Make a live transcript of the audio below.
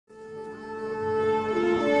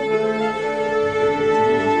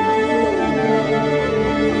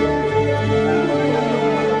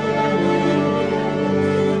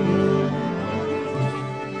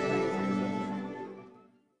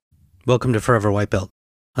Welcome to Forever White Belt.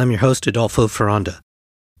 I'm your host, Adolfo Ferranda.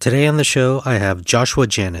 Today on the show, I have Joshua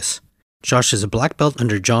Janis. Josh is a black belt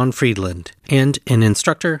under John Friedland and an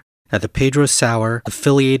instructor at the Pedro Sauer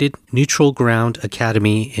affiliated Neutral Ground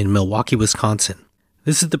Academy in Milwaukee, Wisconsin.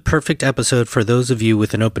 This is the perfect episode for those of you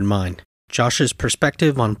with an open mind. Josh's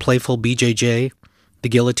perspective on playful BJJ, the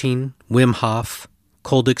guillotine, Wim Hof,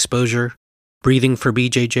 cold exposure, breathing for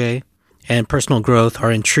BJJ, and personal growth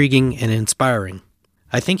are intriguing and inspiring.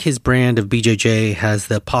 I think his brand of BJJ has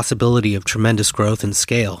the possibility of tremendous growth and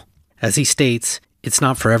scale. As he states, it's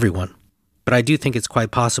not for everyone, but I do think it's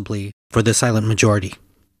quite possibly for the silent majority.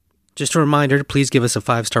 Just a reminder, please give us a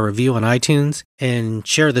 5-star review on iTunes and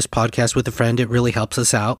share this podcast with a friend. It really helps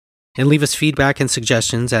us out. And leave us feedback and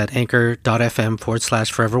suggestions at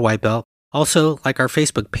anchor.fm/foreverwhitebelt. Also, like our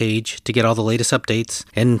Facebook page to get all the latest updates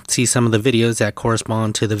and see some of the videos that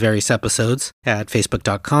correspond to the various episodes at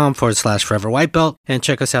facebook.com/foreverwhitebelt, and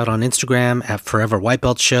check us out on Instagram at Forever White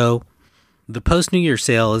Belt Show. The post-New Year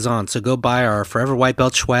sale is on, so go buy our Forever White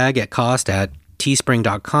Belt swag at cost at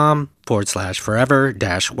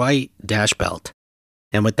teespring.com/forever-white-belt.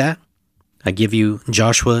 And with that, I give you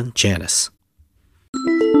Joshua Janis.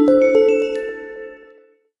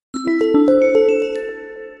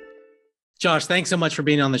 Josh, thanks so much for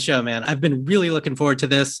being on the show, man. I've been really looking forward to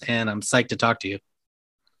this, and I'm psyched to talk to you.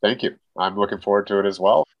 Thank you. I'm looking forward to it as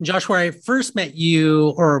well. Josh, where I first met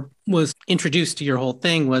you or was introduced to your whole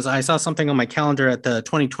thing was I saw something on my calendar at the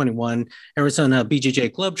 2021 Arizona BJJ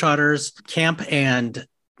Globetrotters camp, and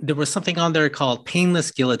there was something on there called Painless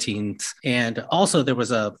Guillotines. And also there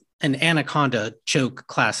was an anaconda choke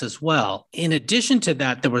class as well. In addition to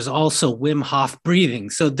that, there was also Wim Hof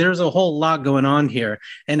breathing. So there's a whole lot going on here.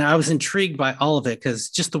 And I was intrigued by all of it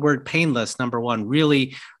because just the word painless, number one,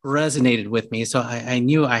 really resonated with me. So I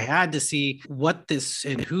knew I had to see what this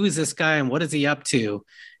and who is this guy and what is he up to.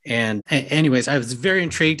 And anyways, I was very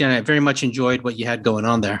intrigued and I very much enjoyed what you had going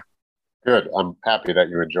on there. Good. I'm happy that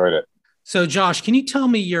you enjoyed it. So Josh, can you tell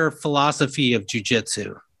me your philosophy of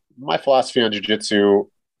jiu-jitsu? My philosophy on jiu-jitsu,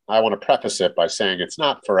 I want to preface it by saying it's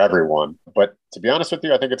not for everyone. But to be honest with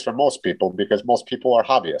you, I think it's for most people because most people are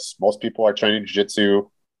hobbyists. Most people are training jiu-jitsu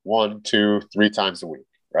 1, 2, 3 times a week,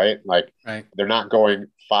 right? They're not going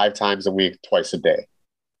 5 times a week, twice a day.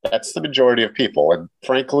 That's the majority of people. And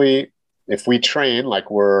frankly, if we train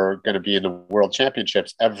like we're going to be in the world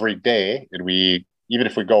championships every day, and even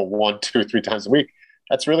if we go 1, 2, 3 times a week,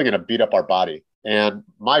 that's really going to beat up our body. And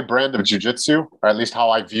my brand of jiu-jitsu, or at least how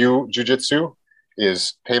I view jiu-jitsu,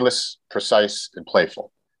 is painless, precise, and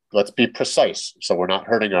playful. Let's be precise so we're not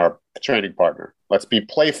hurting our training partner. Let's be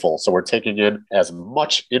playful so we're taking in as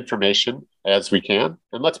much information as we can.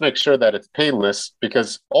 And let's make sure that it's painless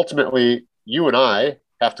because ultimately you and I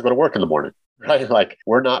have to go to work in the morning, right? Like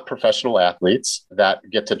we're not professional athletes that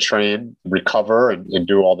get to train, recover, and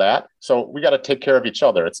do all that. So we got to take care of each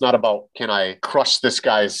other. It's not about, can I crush this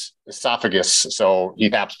guy's esophagus so he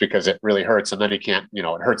taps because it really hurts and then he can't,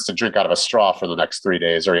 it hurts to drink out of a straw for the next 3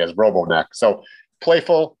 days or he has robo neck. So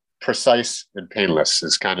playful, precise, and painless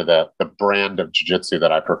is kind of the brand of jiu-jitsu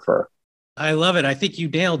that I prefer. I love it. I think you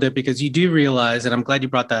nailed it because you do realize, and I'm glad you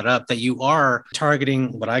brought that up, that you are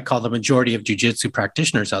targeting what I call the majority of jiu-jitsu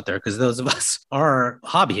practitioners out there, because those of us are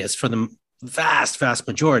hobbyists for the vast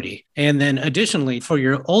majority. And then additionally, for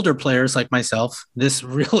your older players like myself, this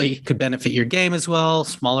really could benefit your game as well.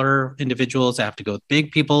 Smaller individuals have to go with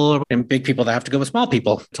big people and big people that have to go with small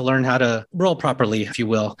people to learn how to roll properly, if you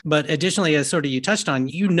will. But additionally, as sort of you touched on,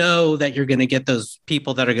 you know that you're going to get those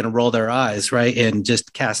people that are going to roll their eyes, right? And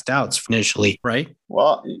just cast doubts initially, right?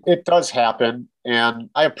 Well, it does happen. And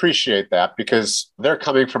I appreciate that because they're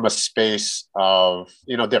coming from a space of,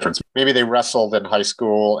 difference. Maybe they wrestled in high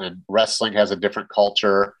school and wrestling has a different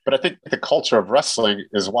culture. But I think the culture of wrestling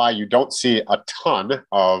is why you don't see a ton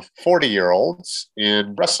of 40-year-olds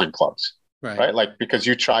in wrestling clubs, right? Like, because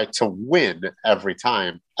you try to win every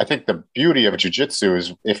time. I think the beauty of jiu-jitsu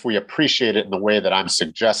is if we appreciate it in the way that I'm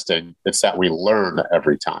suggesting, it's that we learn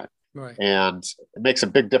every time. Right. And it makes a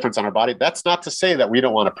big difference on our body. That's not to say that we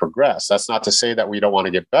don't want to progress. That's not to say that we don't want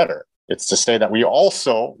to get better. It's to say that we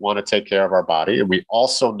also want to take care of our body. And we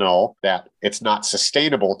also know that it's not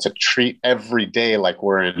sustainable to treat every day like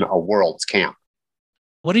we're in a world's camp.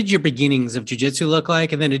 What did your beginnings of jiu-jitsu look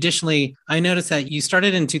like? And then additionally, I noticed that you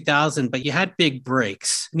started in 2000, but you had big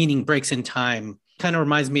breaks, meaning breaks in time. Kind of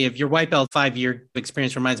reminds me of your white belt 5-year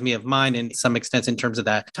experience, reminds me of mine in some extent in terms of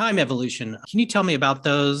that time evolution. Can you tell me about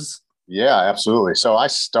those? Yeah, absolutely. So I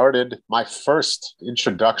started, my first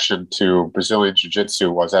introduction to Brazilian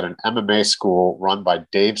Jiu-Jitsu was at an MMA school run by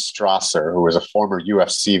Dave Strasser, who was a former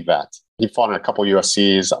UFC vet. He fought in a couple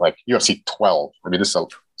UFCs, like UFC 12. I mean, this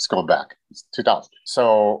is It's going back. It's 2000.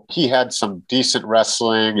 So he had some decent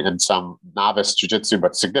wrestling and some novice jiu-jitsu,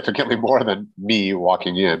 but significantly more than me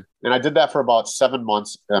walking in. And I did that for about 7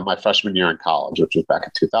 months in my freshman year in college, which was back in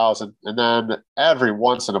 2000. And then every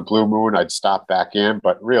once in a blue moon, I'd stop back in.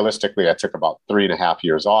 But realistically, I took about 3.5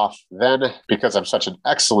 years off. Then, because I'm such an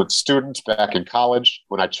excellent student back in college,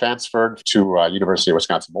 when I transferred to University of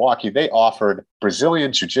Wisconsin-Milwaukee, they offered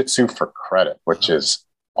Brazilian Jiu-Jitsu for credit, which is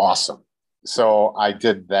awesome. So I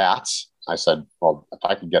did that. I said, well, if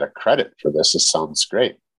I can get a credit for this sounds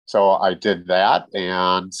great. So I did that.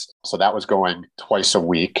 And so that was going twice a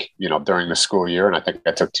week, during the school year. And I think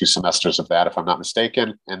I took 2 semesters of that, if I'm not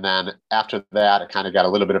mistaken. And then after that, I kind of got a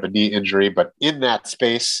little bit of a knee injury. But in that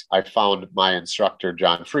space, I found my instructor,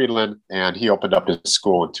 John Friedland, and he opened up his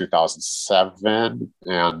school in 2007.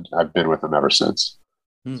 And I've been with him ever since.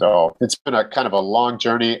 So it's been a kind of a long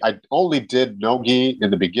journey. I only did no gi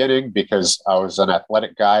in the beginning because I was an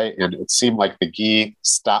athletic guy and it seemed like the gi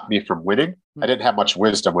stopped me from winning. I didn't have much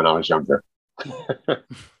wisdom when I was younger.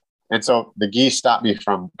 And so the gi stopped me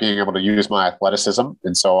from being able to use my athleticism.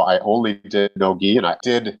 And so I only did no gi, and I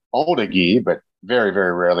did own a gi, but very,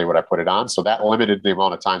 very rarely would I put it on. So that limited the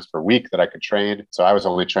amount of times per week that I could train. So I was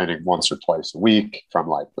only training once or twice a week from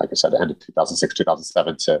like I said, the end of 2006,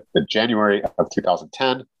 2007 to the January of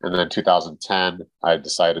 2010. And then 2010, I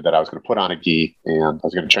decided that I was going to put on a gi and I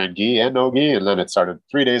was going to train gi and no gi. And then it started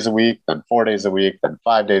 3 days a week, then 4 days a week, then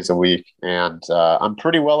 5 days a week. And I'm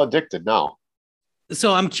pretty well addicted now.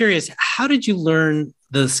 So I'm curious, how did you learn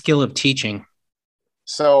the skill of teaching?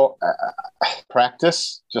 So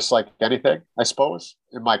practice, just like anything, I suppose,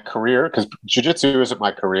 in my career, because jiu-jitsu isn't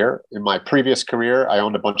my career. In my previous career, I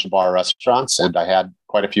owned a bunch of bar restaurants and I had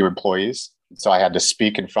quite a few employees. So I had to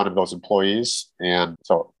speak in front of those employees. And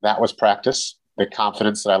so that was practice. The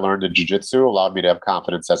confidence that I learned in jiu-jitsu allowed me to have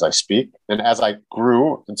confidence as I speak. And as I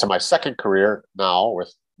grew into my second career now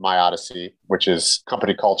with My Odyssey, which is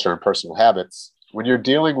company culture and personal habits, when you're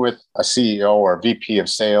dealing with a CEO or a VP of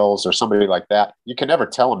sales or somebody like that, you can never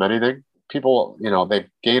tell them anything. People, they've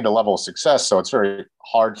gained a level of success, so it's very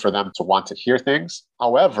hard for them to want to hear things.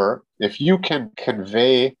 However, if you can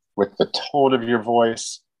convey with the tone of your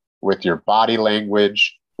voice, with your body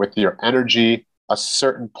language, with your energy, a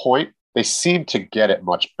certain point, they seem to get it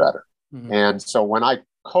much better. Mm-hmm. And so when I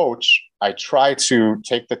coach, I try to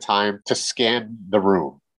take the time to scan the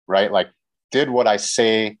room, right? Like, did what I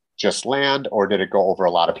say just land, or did it go over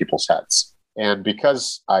a lot of people's heads? And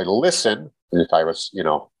because I listen, if I was,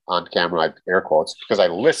 on camera, I'd air quotes, because I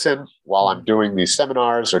listen while I'm doing these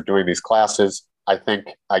seminars or doing these classes, I think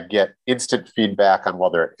I get instant feedback on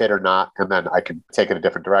whether it hit or not. And then I can take it a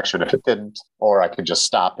different direction if it didn't, or I can just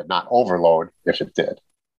stop and not overload if it did.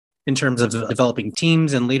 In terms of developing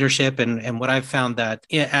teams and leadership, and what I've found that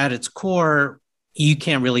at its core, you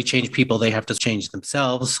can't really change people. They have to change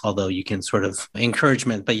themselves, although you can sort of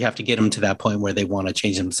encouragement, but you have to get them to that point where they want to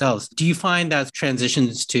change themselves. Do you find that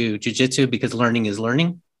transitions to jiu-jitsu because learning is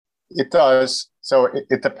learning? It does. So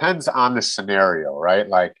it depends on the scenario, right?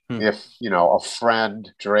 Like if, a friend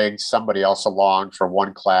drags somebody else along for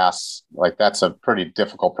one class, like that's a pretty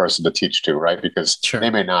difficult person to teach to, right? Because They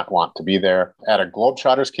may not want to be there. At a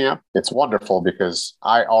Globetrotters camp, it's wonderful because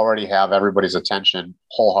I already have everybody's attention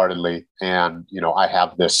wholeheartedly. And, I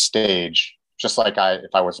have this stage, just like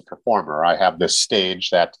if I was a performer, I have this stage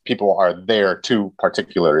that people are there to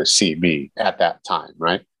particularly see me at that time,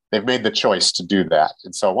 right? They've made the choice to do that.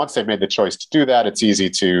 And so once they've made the choice to do that, it's easy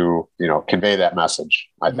to, convey that message,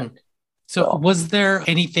 I think. So was there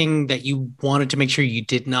anything that you wanted to make sure you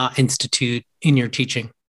did not institute in your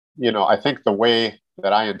teaching? I think the way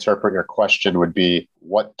that I interpret your question would be,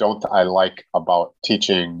 what don't I like about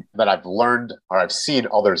teaching that I've learned or I've seen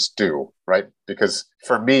others do, right? Because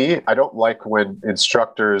for me, I don't like when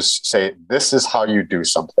instructors say, this is how you do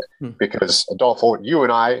something. Because Adolfo, you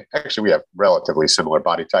and I, actually, we have relatively similar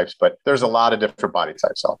body types, but there's a lot of different body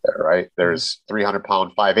types out there, right? There's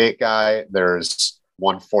 300-pound 5'8" guy. There's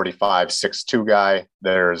 145, 6'2" guy.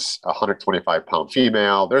 There's a 125-pound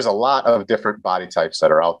female. There's a lot of different body types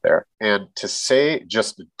that are out there. And to say,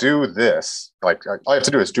 just do this, like all you have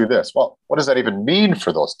to do is do this. Well, what does that even mean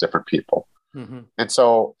for those different people? Mm-hmm. And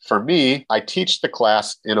so for me, I teach the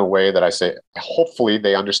class in a way that I say, hopefully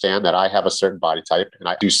they understand that I have a certain body type. And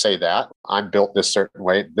I do say that I'm built this certain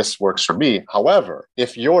way. This works for me. However,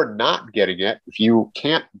 if you're not getting it, if you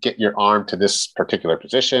can't get your arm to this particular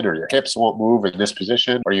position, or your hips won't move in this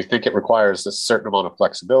position, or you think it requires a certain amount of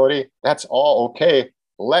flexibility, that's all okay.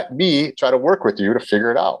 Let me try to work with you to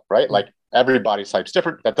figure it out, right? Like every body type's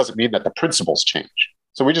different. That doesn't mean that the principles change.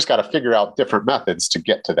 So we just got to figure out different methods to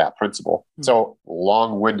get to that principle. So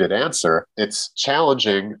long-winded answer, it's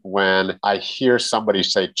challenging when I hear somebody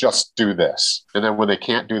say, just do this. And then when they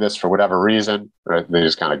can't do this for whatever reason, they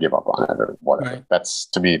just kind of give up on it or whatever. Right. That's,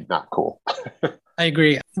 to me, not cool. I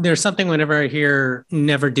agree. There's something whenever I hear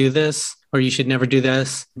never do this or you should never do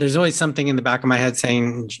this, there's always something in the back of my head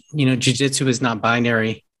saying, jiu-jitsu is not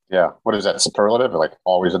binary. Yeah. What is that? Superlative? Like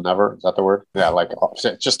always and never? Is that the word? Yeah. Like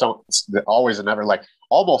just don't always and never. Like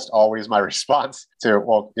almost always my response to,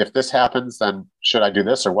 well, if this happens, then should I do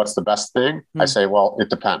this or what's the best thing? I say, well, it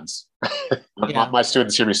depends. My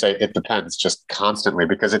students hear me say it depends just constantly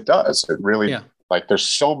because it does. It really, like there's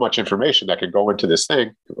so much information that can go into this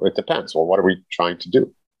thing. It depends. Well, what are we trying to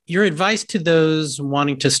do? Your advice to those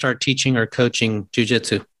wanting to start teaching or coaching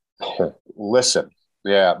jiu-jitsu? Listen.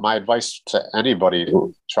 Yeah, my advice to anybody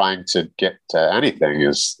trying to get to anything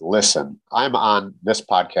is listen. I'm on this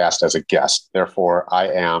podcast as a guest. Therefore, I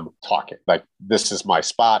am talking. Like this is my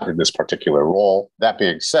spot in this particular role. That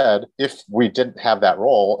being said, if we didn't have that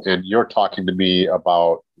role and you're talking to me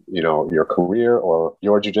about your career or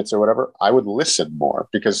your jiu-jitsu or whatever, I would listen more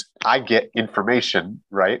because I get information,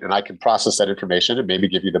 right? And I can process that information and maybe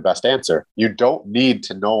give you the best answer. You don't need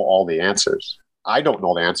to know all the answers. I don't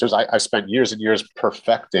know the answers. I spent years and years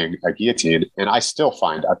perfecting a guillotine, and I still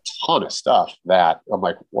find a ton of stuff that I'm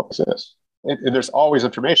like, what is this? And there's always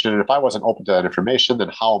information. And if I wasn't open to that information, then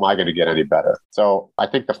how am I going to get any better? So I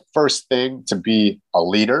think the first thing to be a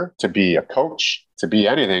leader, to be a coach, to be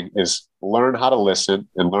anything is learn how to listen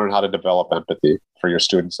and learn how to develop empathy for your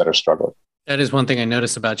students that are struggling. That is one thing I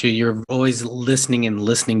notice about you. You're always listening and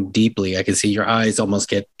listening deeply. I can see your eyes almost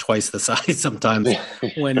get twice the size sometimes.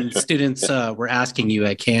 When students were asking you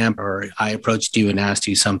at camp or I approached you and asked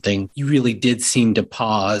you something, you really did seem to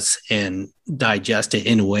pause and digest it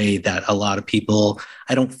in a way that a lot of people,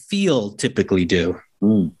 I don't feel, typically do.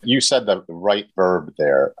 You said the right verb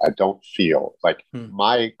there. I don't feel. Like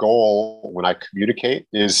my goal when I communicate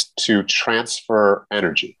is to transfer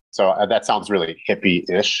energy. So that sounds really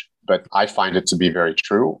hippie-ish. But I find it to be very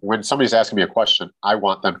true. When somebody's asking me a question, I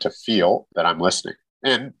want them to feel that I'm listening.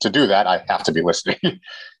 And to do that, I have to be listening.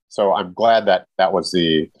 So I'm glad that that was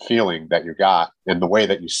the feeling that you got. And the way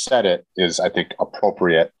that you said it is, I think,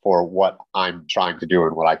 appropriate for what I'm trying to do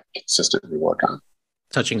and what I consistently work on.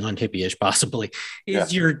 Touching on hippie-ish possibly,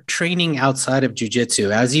 is your training outside of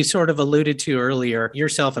jiu-jitsu? As you sort of alluded to earlier,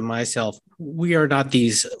 yourself and myself, we are not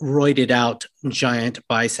these roided out giant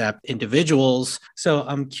bicep individuals. So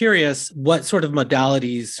I'm curious, what sort of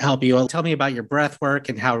modalities help you? Tell me about your breath work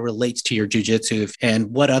and how it relates to your jiu-jitsu,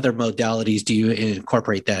 and what other modalities do you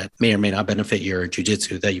incorporate that may or may not benefit your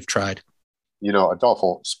jiu-jitsu that you've tried?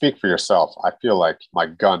 Adolfo, speak for yourself. I feel like my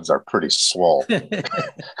guns are pretty swole.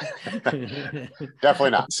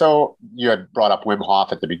 Definitely not. So you had brought up Wim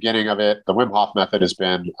Hof at the beginning of it. The Wim Hof method has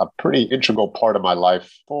been a pretty integral part of my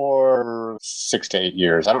life for 6 to 8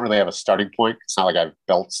 years. I don't really have a starting point. It's not like I have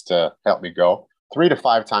belts to help me go. 3 to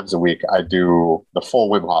 5 times a week, I do the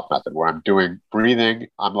full Wim Hof method where I'm doing breathing.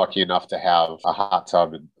 I'm lucky enough to have a hot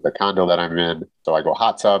tub in the condo that I'm in. So I go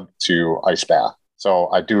hot tub to ice bath.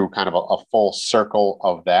 So I do kind of a full circle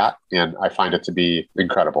of that, and I find it to be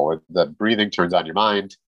incredible. The breathing turns on your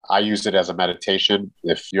mind. I use it as a meditation.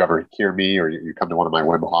 If you ever hear me or you come to one of my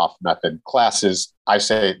Wim Hof method classes, I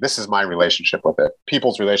say, this is my relationship with it.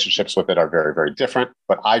 People's relationships with it are very, very different,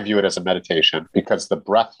 but I view it as a meditation because the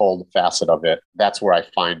breath hold facet of it, that's where I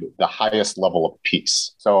find the highest level of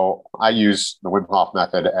peace. So I use the Wim Hof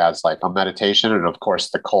method as like a meditation. And of course,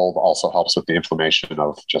 the cold also helps with the inflammation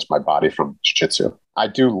of just my body from jiu-jitsu. I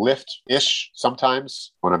do lift-ish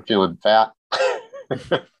sometimes when I'm feeling fat.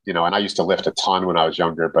 And I used to lift a ton when I was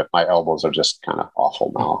younger, but my elbows are just kind of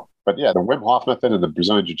awful now. But yeah, the Wim Hof method and the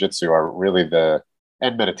Brazilian Jiu-Jitsu are really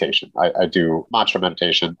and meditation. I do mantra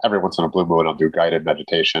meditation. Every once in a blue moon, I'll do guided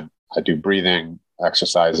meditation. I do breathing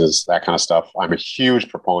exercises, that kind of stuff. I'm a huge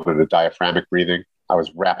proponent of diaphragmatic breathing. I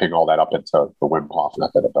was wrapping all that up into the Wim Hof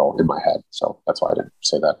method in my head. So that's why I didn't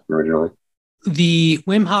say that originally. The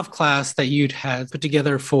Wim Hof class that you'd had put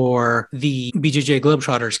together for the BJJ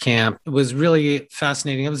Globetrotters camp was really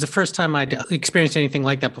fascinating. It was the first time I'd experienced anything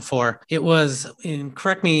like that before. It was, and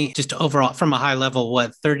correct me just overall from a high level,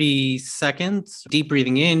 30 seconds, deep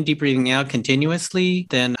breathing in, deep breathing out continuously.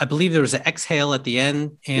 Then I believe there was an exhale at the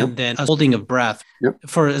end and then a holding of breath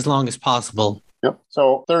for as long as possible. Yep.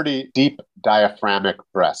 So 30 deep diaphragmatic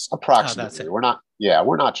breaths, approximately. We're not Yeah,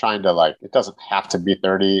 we're not trying to it doesn't have to be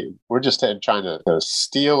 30. We're just trying to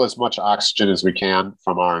steal as much oxygen as we can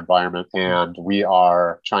from our environment. And we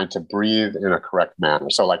are trying to breathe in a correct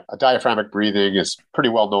manner. So like a diaphragmatic breathing is pretty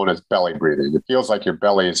well known as belly breathing. It feels like your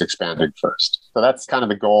belly is expanding first. So that's kind of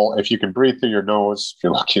the goal. If you can breathe through your nose, if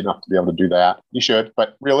you're lucky enough to be able to do that, you should.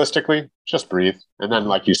 But realistically, just breathe. And then,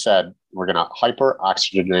 like you said, we're going to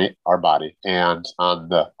hyper-oxygenate our body. And on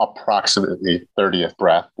the approximately 30th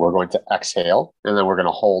breath, we're going to exhale, and then we're going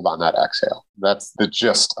to hold on that exhale. That's the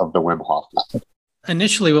gist of the Wim Hof method.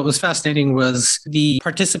 Initially, what was fascinating was the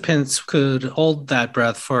participants could hold that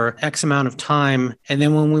breath for X amount of time. And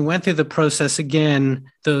then when we went through the process again,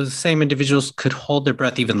 those same individuals could hold their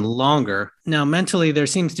breath even longer. Now, mentally, there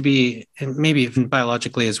seems to be, and maybe even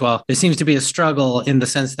biologically as well, there seems to be a struggle in the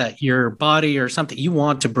sense that your body or something, you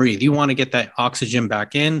want to breathe. You want to get that oxygen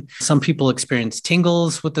back in. Some people experience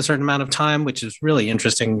tingles with a certain amount of time, which is really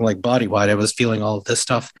interesting, like body-wide. I was feeling all of this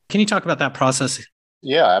stuff. Can you talk about that process?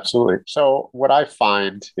 Yeah, absolutely. So what I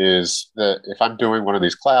find is that if I'm doing one of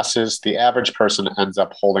these classes, the average person ends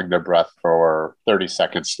up holding their breath for 30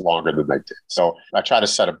 seconds longer than they did. So I try to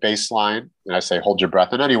set a baseline and I say, hold your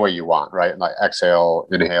breath in any way you want, right? Like exhale,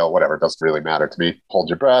 inhale, whatever. It doesn't really matter to me. Hold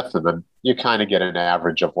your breath. And then you kind of get an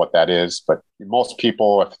average of what that is. But most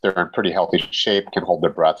people, if they're in pretty healthy shape, can hold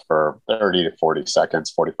their breath for 30 to 40 seconds,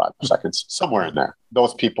 45 seconds, somewhere in there.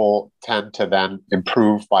 Those people tend to then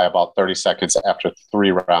improve by about 30 seconds after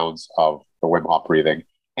 3 rounds of the Wim Hof breathing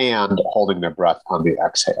and holding their breath on the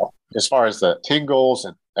exhale. As far as the tingles,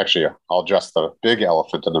 and actually I'll address the big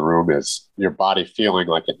elephant in the room, is your body feeling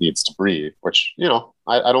like it needs to breathe, which,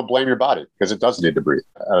 I don't blame your body because it does need to breathe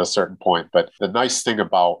at a certain point. But the nice thing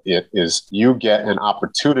about it is you get an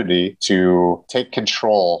opportunity to take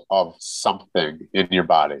control of something in your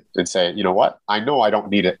body and say, you know what? I know I don't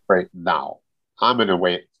need it right now. I'm going to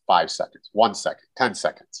wait 5 seconds, 1 second, 10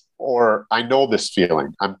 seconds. Or I know this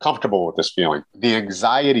feeling. I'm comfortable with this feeling. The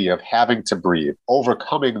anxiety of having to breathe,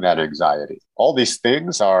 overcoming that anxiety. All these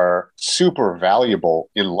things are super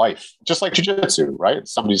valuable in life. Just like jiu-jitsu, right?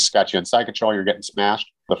 Somebody's got you in side control, you're getting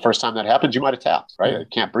smashed. The first time that happens, you might have tapped, right? You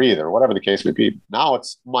can't breathe or whatever the case may be. Now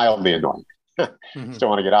it's mildly annoying. Still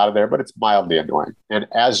want to get out of there, but it's mildly annoying. And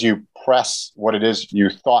as you press what it is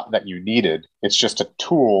you thought that you needed, it's just a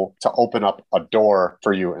tool to open up a door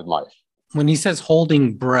for you in life. When he says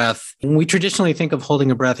holding breath, when we traditionally think of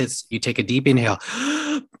holding a breath, it's you take a deep inhale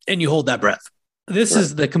and you hold that breath. This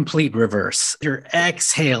is the complete reverse. You're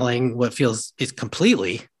exhaling what feels is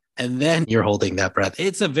completely, and then you're holding that breath.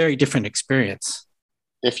 It's a very different experience.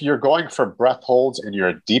 If you're going for breath holds and you're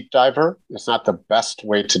a deep diver, it's not the best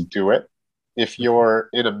way to do it. If you're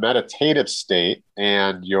in a meditative state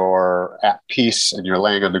and you're at peace and you're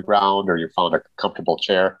laying on the ground or you found a comfortable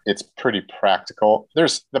chair, it's pretty practical.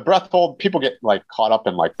 There's the breath hold. People get caught up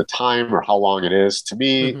in the time or how long it is. To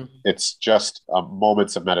me, it's just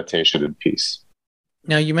moments of meditation and peace.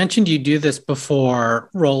 Now, you mentioned you do this before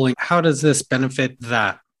rolling. How does this benefit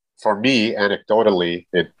that? For me, anecdotally,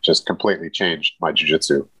 it just completely changed my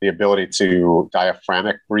jiu-jitsu. The ability to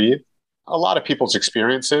diaphragmatic breathe. A lot of people's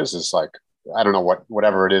experiences is I don't know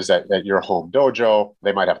whatever it is at your home dojo.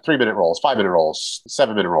 They might have 3-minute rolls, 5-minute rolls,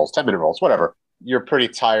 7-minute rolls, 10-minute rolls, whatever. You're pretty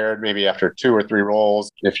tired maybe after 2 or 3 rolls.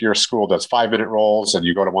 If your school does 5-minute rolls and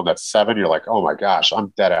you go to one that's 7, you're like, oh my gosh,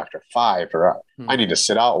 I'm dead after 5, or I need to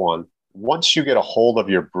sit out one. Once you get a hold of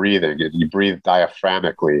your breathing and you breathe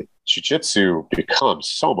diaphragmically, jiu-jitsu becomes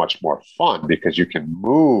so much more fun because you can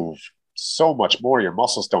move so much more. Your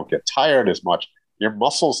muscles don't get tired as much. Your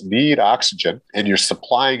muscles need oxygen and you're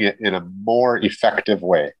supplying it in a more effective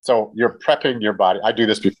way. So you're prepping your body. I do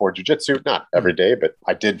this before jiu-jitsu, not every day, but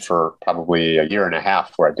I did for probably a year and a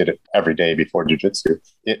half where I did it every day before jiu-jitsu.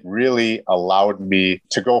 It really allowed me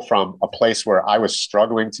to go from a place where I was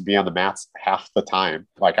struggling to be on the mats half the time,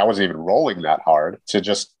 I wasn't even rolling that hard, to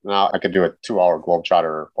just now I could do a 2-hour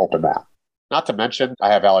Globetrotter open mat. Not to mention,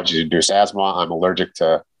 I have allergy-induced asthma. I'm allergic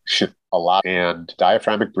to a lot, and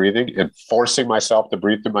diaphragmatic breathing and forcing myself to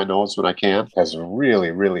breathe through my nose when I can has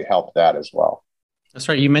really, really helped that as well. That's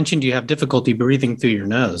right. You mentioned you have difficulty breathing through your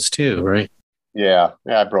nose too, right? Yeah,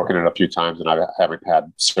 I've broken it a few times and I haven't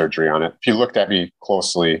had surgery on it. If you looked at me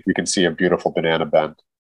closely, you can see a beautiful banana bend.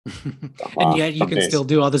 And yet you can still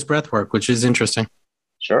do all this breath work, which is interesting.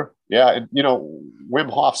 Sure. Yeah. And, Wim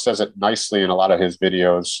Hof says it nicely in a lot of his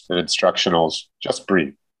videos and instructionals. Just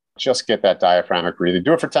breathe. Just get that diaphragmatic breathing.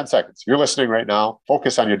 Do it for 10 seconds. You're listening right now.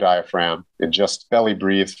 Focus on your diaphragm and just belly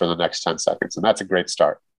breathe for the next 10 seconds. And that's a great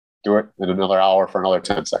start. Do it in another hour for another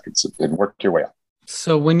 10 seconds and work your way up.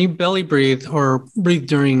 So when you belly breathe or breathe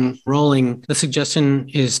during rolling, the suggestion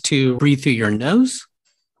is to breathe through your nose?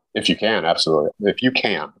 If you can, absolutely. If you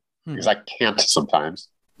can, because I can't sometimes.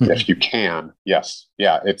 If you can, yes.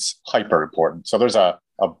 Yeah, it's hyper important. So there's a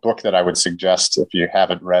book that I would suggest if you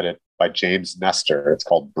haven't read it by James Nestor. It's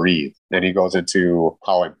called Breathe. And he goes into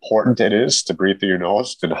how important it is to breathe through your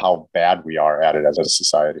nose and how bad we are at it as a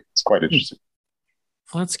society. It's quite interesting.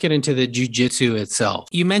 Let's get into the jiu-jitsu itself.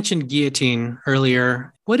 You mentioned guillotine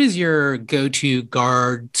earlier. What is your go-to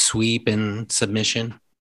guard, sweep, and submission?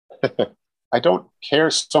 I don't care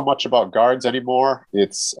so much about guards anymore.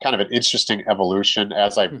 It's kind of an interesting evolution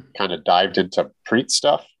as I kind of dived into Preet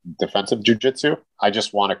stuff, defensive jiu-jitsu. I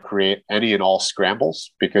just want to create any and all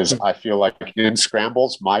scrambles because I feel like in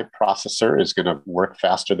scrambles, my processor is going to work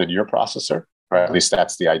faster than your processor, or at least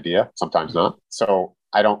that's the idea. Sometimes not. So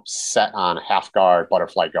I don't set on half guard,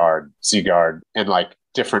 butterfly guard, Z guard, and like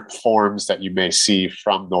different forms that you may see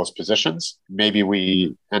from those positions. Maybe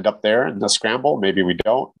we end up there in the scramble. Maybe we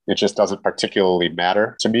don't. It just doesn't particularly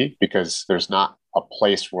matter to me because there's not a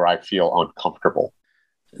place where I feel uncomfortable.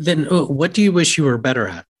 Then what do you wish you were better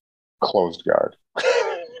at? Closed guard.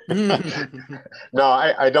 No,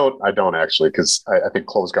 I don't actually, because I think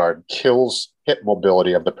closed guard kills hip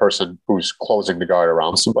mobility of the person who's closing the guard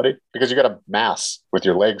around somebody because you got a mass with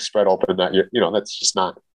your legs spread open. That that's just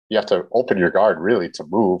not. You have to open your guard really to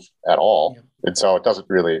move at all. Yeah. And so it doesn't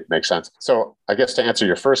really make sense. So I guess to answer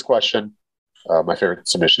your first question, my favorite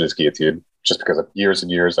submission is guillotine, just because of years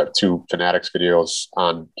and years. I have 2 Fanatics videos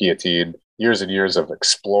on guillotine, years and years of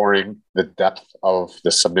exploring the depth of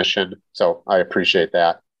the submission. So I appreciate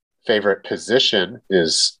that. Favorite position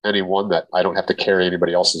is any one that I don't have to carry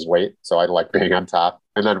anybody else's weight. So I like being on top.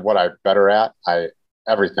 And then what I'm better at,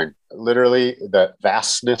 everything. Literally, the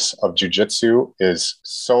vastness of jiu-jitsu is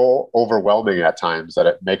so overwhelming at times that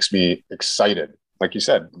it makes me excited. Like you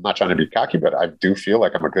said, I'm not trying to be cocky, but I do feel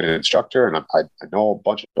like I'm a good instructor and I know a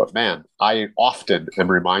bunch. But man, I often am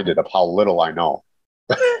reminded of how little I know.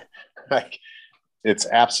 Like, it's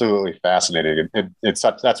absolutely fascinating. And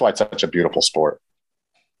that's why it's such a beautiful sport.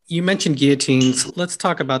 You mentioned guillotines. Let's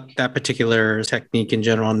talk about that particular technique in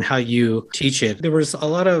general and how you teach it. There was a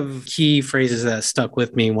lot of key phrases that stuck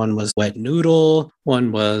with me. One was wet noodle.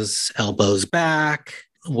 One was elbows back,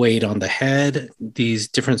 weight on the head, these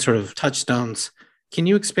different sort of touchstones. Can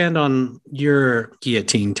you expand on your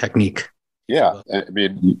guillotine technique? Yeah, I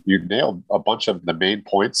mean, you nailed a bunch of the main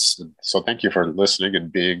points. So thank you for listening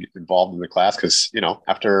and being involved in the class because,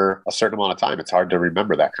 after a certain amount of time, it's hard to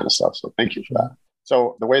remember that kind of stuff. So thank you for that.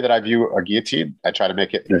 So the way that I view a guillotine, I try to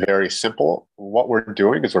make it very simple. What we're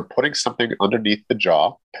doing is we're putting something underneath the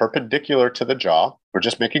jaw, perpendicular to the jaw. We're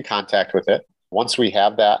just making contact with it. Once we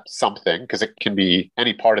have that something, because it can be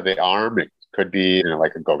any part of the arm, it could be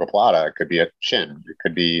like a gogoplata, it could be a chin, it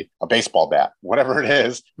could be a baseball bat, whatever it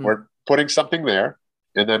is, we're putting something there.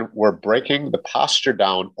 And then we're breaking the posture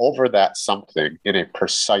down over that something in a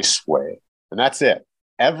precise way. And that's it.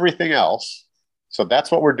 Everything else. So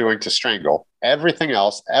that's what we're doing to strangle. Everything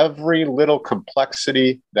else, every little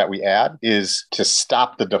complexity that we add is to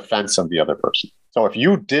stop the defense of the other person. So if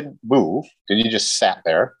you didn't move and you just sat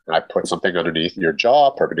there and I put something underneath your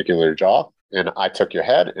jaw, perpendicular to your jaw, and I took your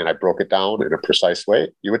head and I broke it down in a precise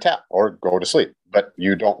way, you would tap or go to sleep. But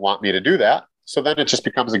you don't want me to do that. So then it just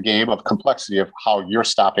becomes a game of complexity of how you're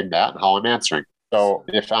stopping that and how I'm answering. So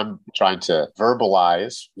if I'm trying to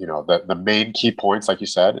verbalize, the main key points, like you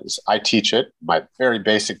said, is I teach it, my very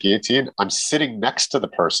basic guillotine. I'm sitting next to the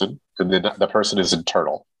person and then the person is in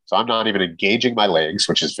turtle. So I'm not even engaging my legs,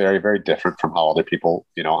 which is very, very different from how other people,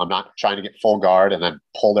 I'm not trying to get full guard and then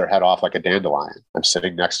pull their head off like a dandelion. I'm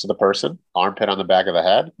sitting next to the person, armpit on the back of the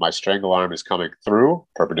head. My strangle arm is coming through,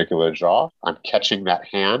 perpendicular to jaw. I'm catching that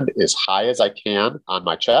hand as high as I can on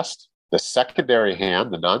my chest. The secondary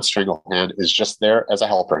hand, the non-strangle hand, is just there as a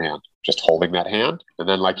helper hand, just holding that hand. And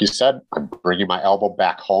then, like you said, I'm bringing my elbow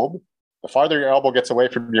back home. The farther your elbow gets away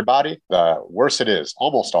from your body, the worse it is,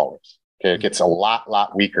 almost always. Okay, it gets a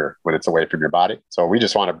lot weaker when it's away from your body. So we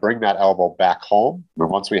just want to bring that elbow back home. And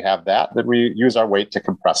once we have that, then we use our weight to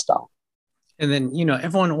compress down. And then,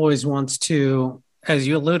 everyone always wants to, as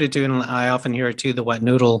you alluded to, and I often hear it too, the wet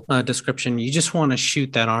noodle description, you just want to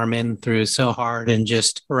shoot that arm in through so hard and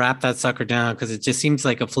just wrap that sucker down because it just seems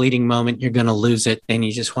like a fleeting moment. You're going to lose it and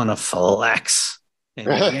you just want to flex and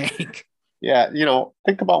yank. Yeah.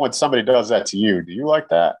 Think about when somebody does that to you. Do you like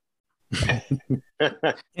that?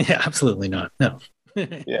 Yeah, absolutely not. No.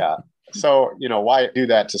 Yeah. So, why do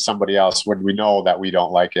that to somebody else when we know that we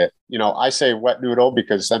don't like it? I say wet noodle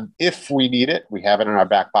because then if we need it, we have it in our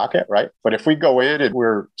back pocket, right? But if we go in and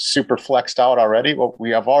we're super flexed out already, well, we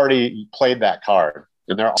have already played that card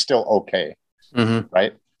and they're still okay,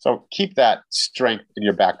 right? So keep that strength in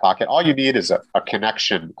your back pocket. All you need is a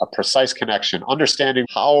connection, a precise connection, understanding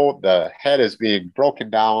how the head is being broken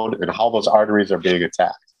down and how those arteries are being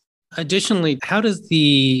attacked. Additionally, how does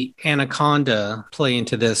the anaconda play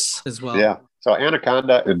into this as well? Yeah. So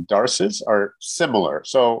anaconda and darces are similar.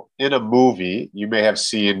 So in a movie, you may have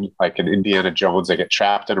seen like in Indiana Jones, they get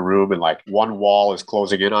trapped in a room and like one wall is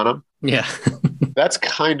closing in on them. Yeah. That's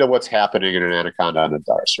kind of what's happening in an anaconda and a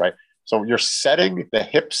darce, right? So you're setting the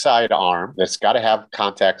hip side arm that's got to have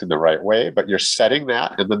contact in the right way, but you're setting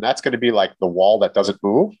that. And then that's going to be like the wall that doesn't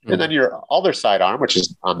move. Mm-hmm. And then your other side arm, which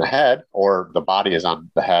is on the head or the body is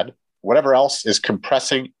on the head, whatever else is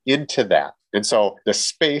compressing into that. And so the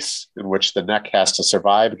space in which the neck has to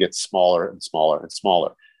survive gets smaller and smaller and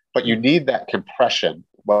smaller. But you need that compression.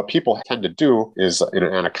 What people tend to do is in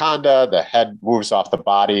an anaconda, the head moves off the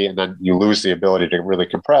body and then you lose the ability to really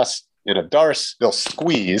compress. In a darce, they'll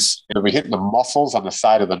squeeze and we hit the muscles on the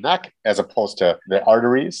side of the neck as opposed to the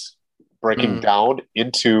arteries breaking down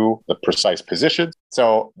into the precise position.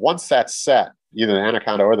 So once that's set, either the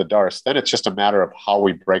anaconda or the darce, then it's just a matter of how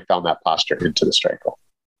we break down that posture into the strangle.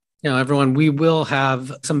 Everyone, we will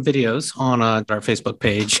have some videos on our Facebook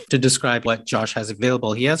page to describe what Josh has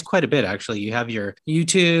available. He has quite a bit, actually. You have your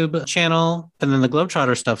YouTube channel, and then the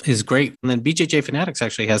Globetrotter stuff is great. And then BJJ Fanatics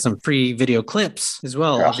actually has some free video clips as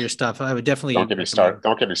well of your stuff. I would definitely... Don't get me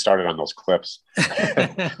started on those clips.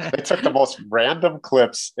 They took the most random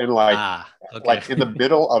clips in like in the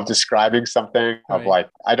middle of describing something of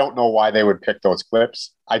like, I don't know why they would pick those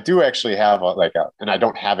clips. I do actually have and I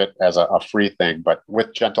don't have it as a free thing, but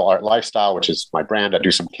with Gentle Art Lifestyle, which is my brand, I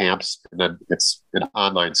do some camps and then it's an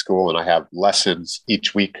online school and I have lessons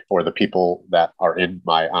each week for the people that are in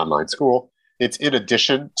my online school. It's in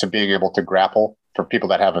addition to being able to grapple for people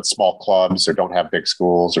that have small clubs or don't have big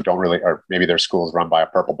schools or maybe their school is run by a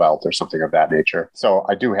purple belt or something of that nature. So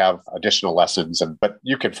I do have additional lessons, but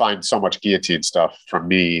you can find so much guillotine stuff from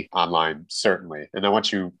me online, certainly. And then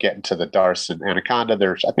once you get into the darce and anaconda,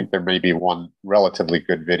 I think there may be one relatively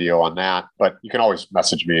good video on that, but you can always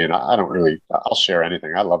message me and I'll share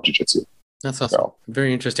anything. I love jiu-jitsu. That's awesome. So,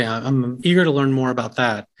 very interesting. I'm eager to learn more about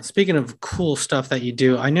that. Speaking of cool stuff that you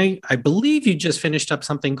do, I believe you just finished up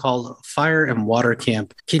something called Fire and Water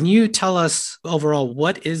Camp. Can you tell us overall,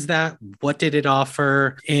 what is that? What did it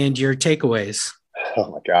offer and your takeaways?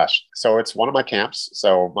 Oh my gosh. So it's one of my camps.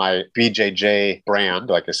 So my BJJ brand,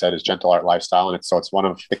 like I said, is Gentle Art Lifestyle. And it's one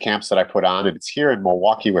of the camps that I put on. And it's here in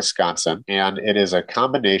Milwaukee, Wisconsin. And it is a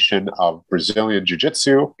combination of Brazilian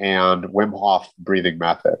Jiu-Jitsu and Wim Hof breathing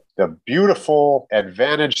method. The beautiful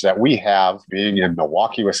advantage that we have being in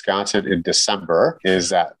Milwaukee, Wisconsin in December is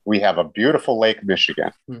that we have a beautiful Lake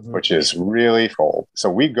Michigan, which is really cold.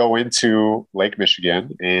 So we go into Lake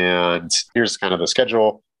Michigan and here's kind of the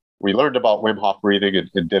schedule. We learned about Wim Hof breathing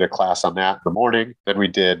and did a class on that in the morning. Then we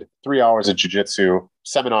did 3 hours of jiu-jitsu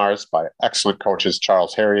seminars by excellent coaches.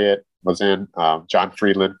 Charles Harriet was in, John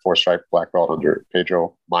Friedland, 4-stripe black belt under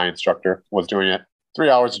Pedro, my instructor, was doing it.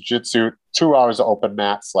 3 hours of jiu-jitsu, 2 hours of open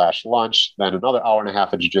mat / lunch, then another hour and a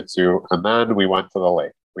half of jiu-jitsu. And then we went to the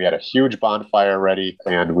lake. We had a huge bonfire ready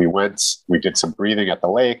and we did some breathing at the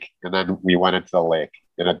lake and then we went into the lake.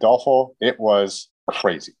 In Adolfo, it was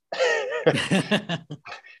crazy.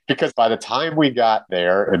 Because by the time we got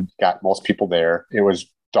there and got most people there, it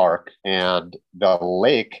was dark. And the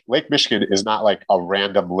Lake Michigan is not like a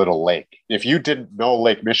random little lake. If you didn't know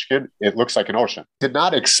Lake Michigan, it looks like an ocean. Did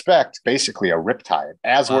not expect basically a riptide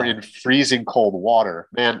as we're in freezing cold water.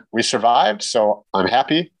 Man, we survived. So I'm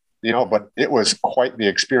happy, but it was quite the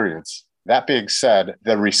experience. That being said,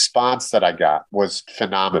 the response that I got was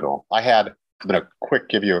phenomenal. I'm going to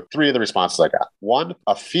give you 3 of the responses I got. 1,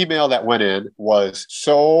 a female that went in was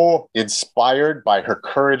so inspired by her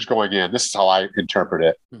courage going in. This is how I interpret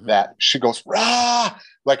it, that she goes, rah!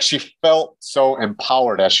 Like she felt so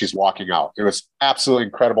empowered as she's walking out. It was absolutely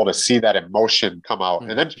incredible to see that emotion come out.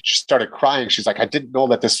 And then she started crying. She's like, I didn't know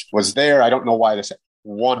that this was there. I don't know why this.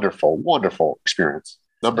 Wonderful, wonderful experience.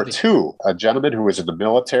 Number 2, a gentleman who was in the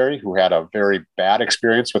military who had a very bad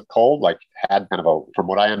experience with cold, had kind of from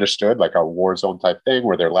what I understood, like a war zone type thing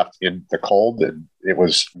where they're left in the cold. And it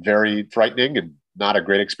was very frightening and not a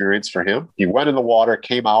great experience for him. He went in the water,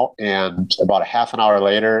 came out, and about a half an hour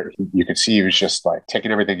later, you could see he was just like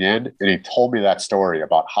taking everything in. And he told me that story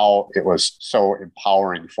about how it was so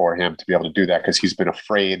empowering for him to be able to do that because he's been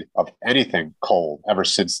afraid of anything cold ever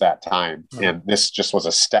since that time. And this just was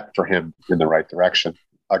a step for him in the right direction.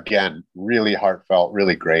 again, really heartfelt,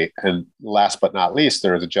 really great. And last but not least,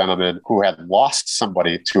 there was a gentleman who had lost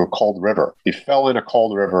somebody to a cold river. He fell in a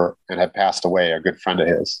cold river and had passed away, a good friend of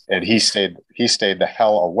his. And he stayed the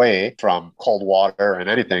hell away from cold water and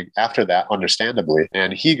anything after that, understandably.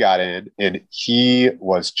 And he got in and he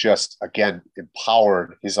was just, again,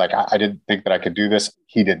 empowered. He's like, I didn't think that I could do this.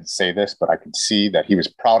 He didn't say this, but I could see that he was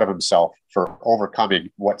proud of himself for overcoming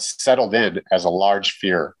what settled in as a large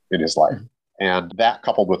fear in his life. And that,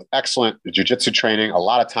 coupled with excellent jiu-jitsu training, a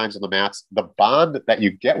lot of times on the mats, the bond that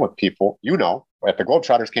you get with people, at the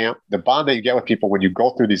Globetrotters camp, the bond that you get with people when you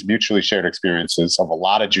go through these mutually shared experiences of a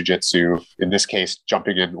lot of jiu-jitsu, in this case,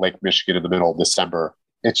 jumping in Lake Michigan in the middle of December,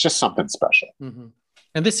 it's just something special. Mm-hmm.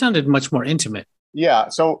 And this sounded much more intimate. Yeah.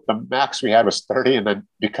 So the max we had was 30. And then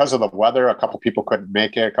because of the weather, a couple people couldn't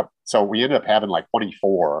make it. So we ended up having like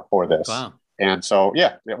 24 for this. Wow. And so,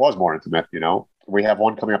 yeah, it was more intimate, We have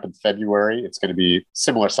one coming up in February. It's going to be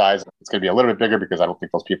similar size. It's going to be a little bit bigger because I don't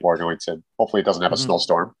think those people are going to, hopefully it doesn't have a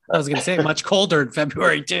snowstorm. I was going to say much colder in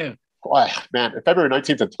February too. Man, February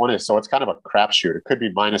 19th and 20th. So it's kind of a crapshoot. It could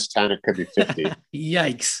be -10. It could be 50.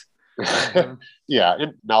 Yikes. Yeah.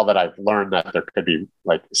 And now that I've learned that there could be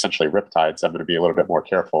like essentially riptides, I'm going to be a little bit more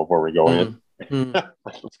careful of where we go in.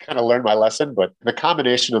 I've kind of learned my lesson, but the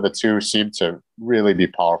combination of the two seemed to really be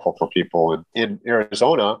powerful for people. And in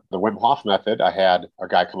Arizona, the Wim Hof method, I had a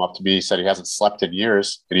guy come up to me, said he hasn't slept in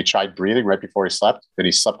years, and he tried breathing right before he slept, and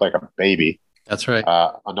he slept like a baby. That's right.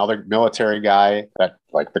 Another military guy that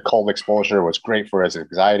like the cold exposure was great for his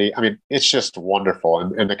anxiety. I mean, it's just wonderful.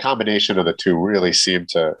 And the combination of the two really seemed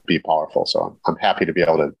to be powerful. So I'm happy to be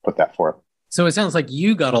able to put that forth. So it sounds like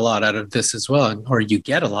you got a lot out of this as well, or you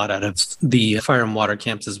get a lot out of the fire and water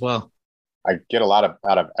camps as well. I get a lot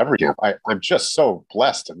out of every camp. I'm just so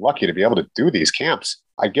blessed and lucky to be able to do these camps.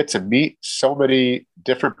 I get to meet so many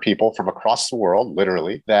different people from across the world,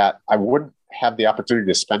 literally, that I wouldn't have the opportunity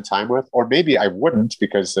to spend time with, or maybe I wouldn't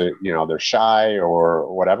because they're shy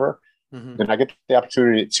or whatever. Mm-hmm. And I get the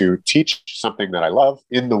opportunity to teach something that I love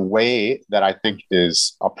in the way that I think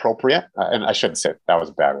is appropriate. And I shouldn't say that was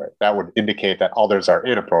a bad way. That would indicate that others are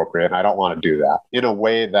inappropriate. And I don't want to do that in a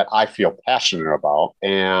way that I feel passionate about.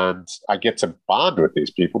 And I get to bond with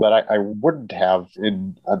these people that I wouldn't have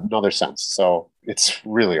in another sense. So it's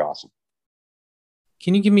really awesome.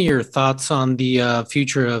 Can you give me your thoughts on the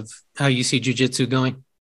future of how you see jiu-jitsu going?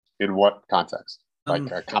 In what context?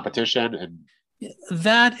 Like a competition and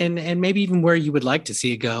that, and maybe even where you would like to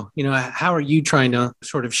see it go. How are you trying to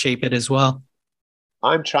sort of shape it as well?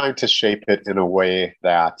 I'm trying to shape it in a way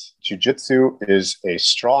that jiu-jitsu is a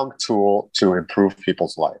strong tool to improve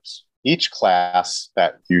people's lives. Each class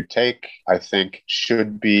that you take, I think,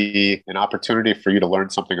 should be an opportunity for you to learn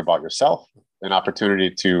something about yourself, an opportunity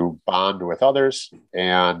to bond with others.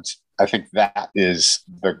 And I think that is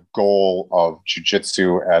the goal of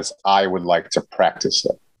jiu-jitsu as I would like to practice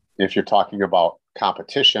it. If you're talking about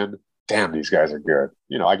competition, damn, these guys are good.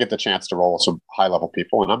 I get the chance to roll with some high-level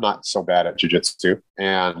people, and I'm not so bad at jiu-jitsu.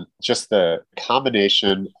 And just the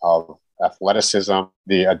combination of athleticism,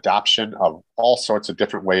 the adoption of all sorts of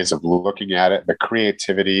different ways of looking at it, the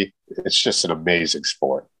creativity, it's just an amazing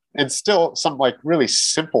sport. And still some like really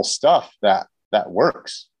simple stuff that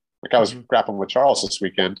works. Like I was grappling with Charles this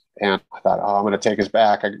weekend, and I thought, I'm going to take his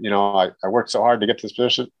back. I worked so hard to get to this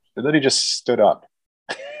position. And then he just stood up.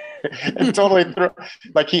 And totally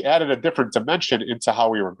like he added a different dimension into how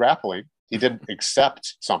we were grappling. He didn't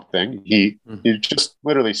accept something. He just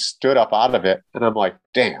literally stood up out of it. And I'm like,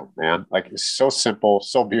 damn, man, like it's so simple,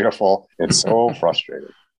 so beautiful, and so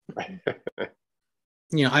frustrating.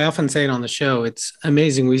 I often say it on the show. It's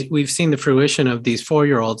amazing. We've seen the fruition of these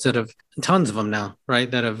 4-year-olds that have tons of them now,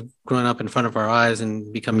 right? That have grown up in front of our eyes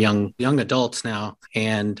and become young adults now.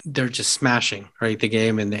 And they're just smashing, right? The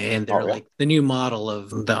game. And they're like the new model of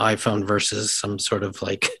the iPhone versus some sort of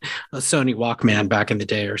like a Sony Walkman back in the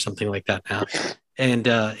day or something like that now. And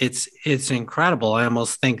it's incredible. I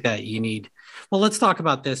almost think that you need, well, let's talk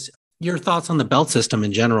about this. Your thoughts on the belt system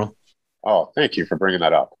in general. Oh, thank you for bringing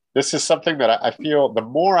that up. This is something that I feel the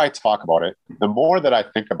more I talk about it, the more that I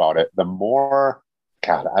think about it, the more,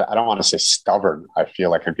 God, I don't want to say stubborn I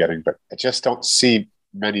feel like I'm getting, but I just don't see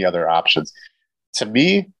many other options. To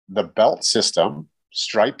me, the belt system,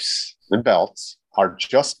 stripes and belts are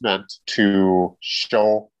just meant to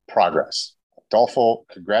show progress. Adolfo,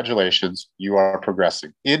 congratulations, you are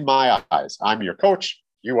progressing. In my eyes, I'm your coach,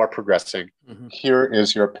 you are progressing. Mm-hmm. Here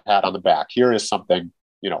is your pat on the back. Here is something,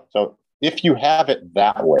 so if you have it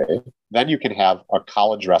that way, then you can have a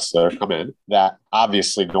college wrestler come in that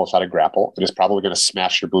obviously knows how to grapple and is probably going to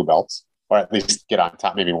smash your blue belts, or at least get on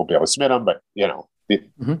top. Maybe won't be able to submit them, but it's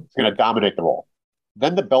going to dominate the role.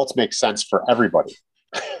 then the belts make sense for everybody,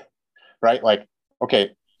 right? Like,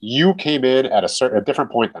 okay, you came in at a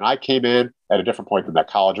different point than I came in, at a different point than that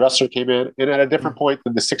college wrestler came in, and at a different point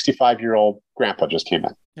than the 65-year-old grandpa just came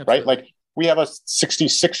in, Absolutely. right? Like we have a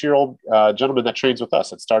 66-year-old gentleman that trains with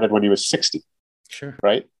us. It started when he was 60. Sure.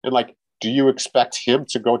 Right. And like, do you expect him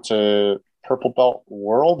to go to purple belt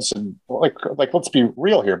worlds? And like, let's be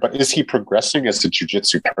real here, but is he progressing as a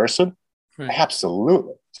jiu-jitsu person? Right.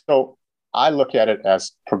 Absolutely. So I look at it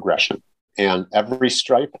as progression, and every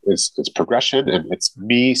stripe is progression. And it's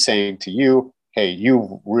me saying to you, hey, you've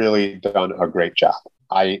really done a great job.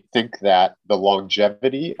 I think that the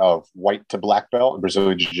longevity of white to black belt in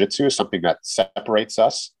Brazilian Jiu-Jitsu is something that separates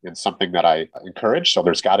us and something that I encourage. So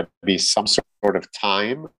there's got to be some sort of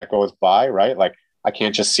time that goes by, right? Like I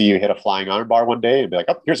can't just see you hit a flying armbar one day and be like,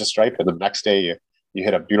 oh, here's a stripe. And the next day you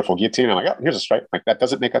hit a beautiful guillotine. And I'm like, oh, here's a stripe. Like that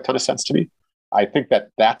doesn't make a ton of sense to me. I think that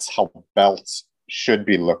that's how belts should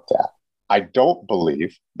be looked at. I don't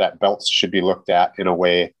believe that belts should be looked at in a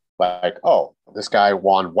way like, oh, this guy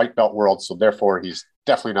won white belt world, so therefore he's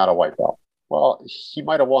definitely not a white belt. Well, he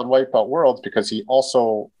might have won white belt worlds because he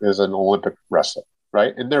also is an Olympic wrestler,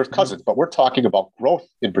 right? And they're cousins, but we're talking about growth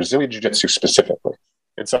in Brazilian Jiu-Jitsu specifically.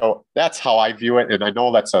 And so that's how I view it. And I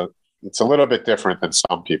know it's a little bit different than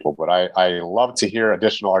some people, but I love to hear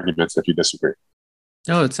additional arguments if you disagree.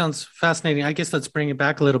 Oh, it sounds fascinating. I guess let's bring it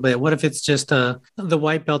back a little bit. What if it's just the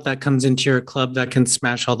white belt that comes into your club that can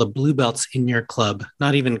smash all the blue belts in your club,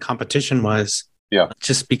 not even competition wise? Yeah.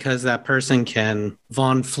 Just because that person can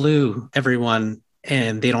Von Flue everyone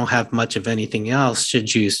and they don't have much of anything else,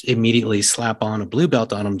 should you immediately slap on a blue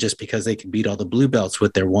belt on them just because they can beat all the blue belts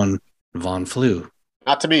with their one Von Flue?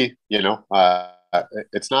 Not to me,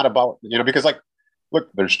 it's not about, because like, look,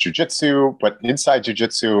 there's jiu-jitsu, but inside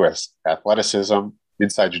jiu-jitsu is athleticism.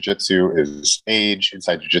 Inside jiu-jitsu is age.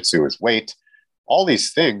 Inside jiu-jitsu is weight. All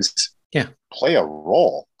these things play a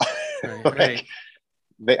role. Right.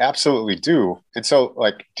 They absolutely do. And so,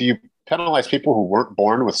 like, do you penalize people who weren't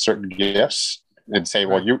born with certain gifts and say,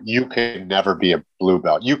 well, you can never be a blue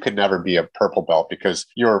belt. You can never be a purple belt because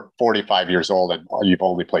you're 45 years old and you've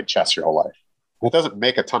only played chess your whole life. It doesn't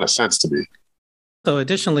make a ton of sense to me. So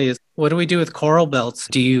additionally, what do we do with coral belts?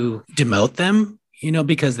 Do you demote them?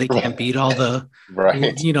 Because they can't beat all the,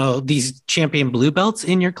 these champion blue belts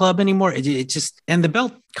in your club anymore. It just, and the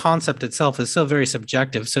belt concept itself is so very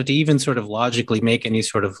subjective. So to even sort of logically make any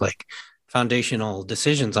sort of like foundational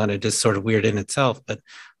decisions on it is sort of weird in itself. But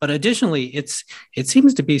additionally, it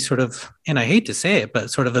seems to be sort of, and I hate to say it,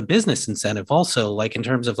 but sort of a business incentive also, like in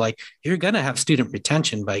terms of like, you're going to have student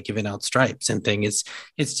retention by giving out stripes and things.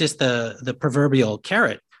 It's just the proverbial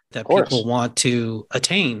carrot that people want to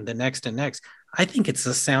attain the next and next. I think it's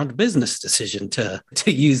a sound business decision to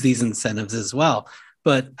use these incentives as well.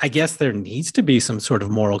 But I guess there needs to be some sort of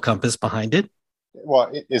moral compass behind it. Well,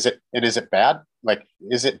 is it bad? Like,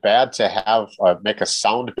 is it bad to have make a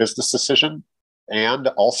sound business decision and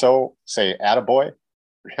also say attaboy,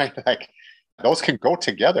 right? Like those can go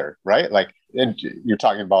together, right? Like, and you're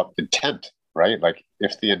talking about intent, right? Like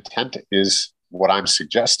if the intent is what I'm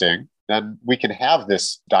suggesting, then we can have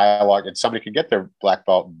this dialogue and somebody can get their black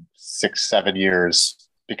belt in 6-7 years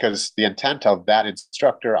because the intent of that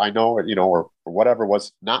instructor, I know, or whatever,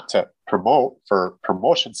 was not to promote for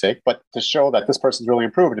promotion's sake, but to show that this person's really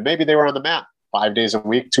improved. And maybe they were on the mat 5 days a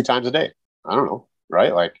week, 2 times a day. I don't know,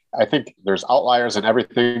 right? Like, I think there's outliers and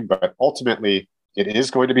everything, but ultimately it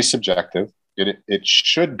is going to be subjective. It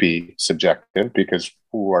should be subjective because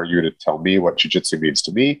who are you to tell me what jiu-jitsu means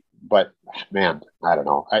to me? But man, I don't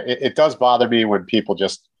know. It does bother me when people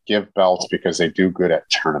just give belts because they do good at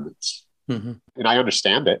tournaments. Mm-hmm. And I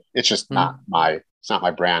understand it. It's just it's not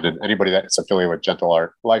my brand. And anybody that's affiliated with Gentle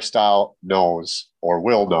Art Lifestyle knows or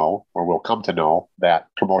will come to know that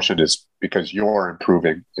promotion is because you're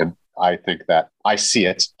improving. And I think that I see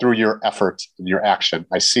it through your effort and your action.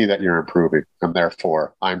 I see that you're improving, and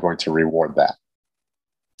therefore I'm going to reward that.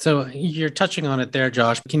 So you're touching on it there,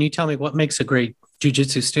 Josh. Can you tell me what makes a great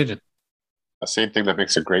jiu-jitsu student? The same thing that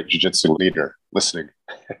makes a great jiu-jitsu leader: listening.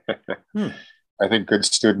 I think good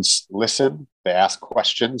students listen. They ask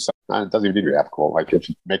questions. It doesn't even need to be ethical. Like if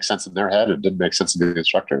it makes sense in their head and it didn't make sense to the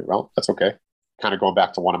instructor, well, that's okay. Kind of going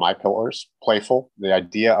back to one of my pillars, playful. The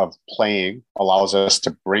idea of playing allows us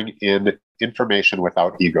to bring in information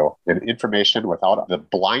without ego. And information without the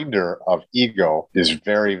blinder of ego is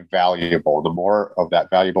very valuable. The more of that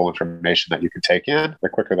valuable information that you can take in, the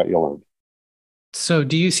quicker that you'll learn. So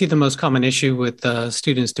do you see the most common issue with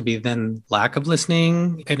students to be then lack of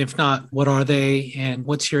listening? And if not, what are they? And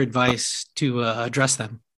what's your advice to address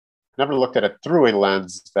them? never looked at it through a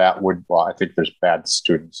lens that would, well, I think there's bad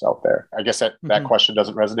students out there. I guess that question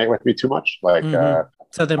doesn't resonate with me too much. Like,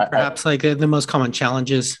 so then perhaps the most common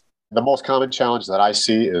challenges. The most common challenge that I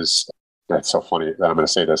see is, that's so funny that I'm going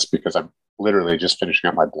to say this because I'm literally just finishing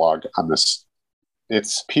up my blog on this.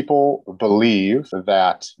 It's people believe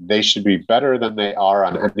that they should be better than they are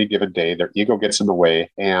on any given day. Their ego gets in the way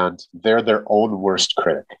and they're their own worst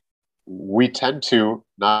critic. We tend to,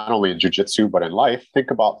 not only in jiu-jitsu, but in life, think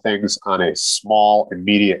about things on a small,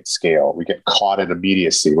 immediate scale. We get caught in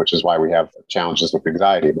immediacy, which is why we have challenges with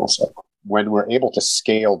anxiety mostly. When we're able to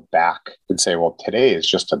scale back and say, well, today is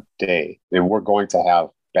just a day, and we're going to have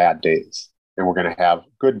bad days, and we're going to have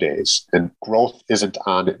good days. And growth isn't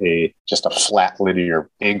on just a flat linear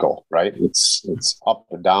angle, right? It's up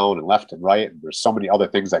and down and left and right. And there's so many other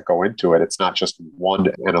things that go into it. It's not just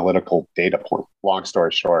one analytical data point. Long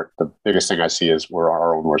story short, the biggest thing I see is we're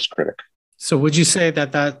our own worst critic. So would you say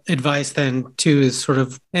that advice then too is sort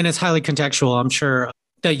of, and it's highly contextual, I'm sure,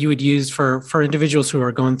 that you would use for individuals who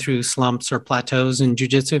are going through slumps or plateaus in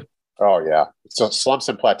jiu-jitsu? Oh, yeah. So slumps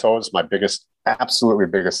and plateaus, my absolutely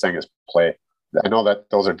biggest thing is play. I know that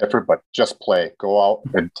those are different, but just play. Go out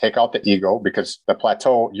and take out the ego, because the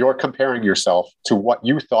plateau, you're comparing yourself to what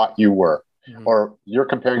you thought you were, or you're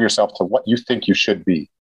comparing yourself to what you think you should be.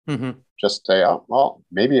 Just say, oh, well,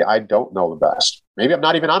 maybe I don't know the best. Maybe I'm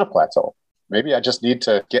not even on a plateau. Maybe I just need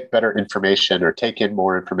to get better information or take in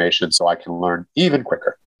more information so I can learn even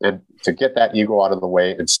quicker. And to get that ego out of the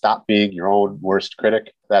way and stop being your own worst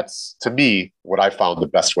critic, that's, to me, what I found the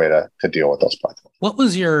best way to deal with those plateaus. What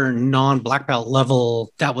was your non-black belt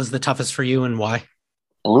level that was the toughest for you, and why?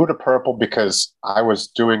 Blue to purple, because I was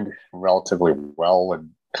doing relatively well in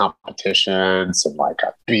competitions and like I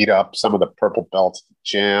beat up some of the purple belts at the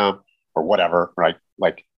gym or whatever, right?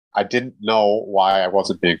 Like, I didn't know why I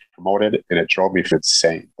wasn't being promoted, and it drove me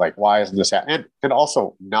insane. Like, why isn't this happening? And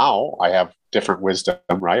also now I have different wisdom,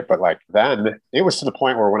 right? But like then it was to the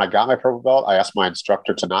point where when I got my purple belt, I asked my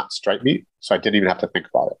instructor to not strike me. So I didn't even have to think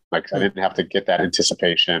about it. Like I didn't have to get that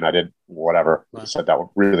anticipation. I didn't, whatever. I said that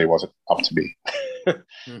really wasn't up to me.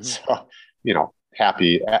 So,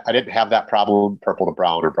 happy. I didn't have that problem, purple to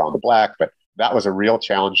brown or brown to black, but that was a real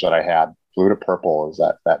challenge that I had. Blue to purple is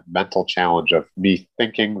that mental challenge of me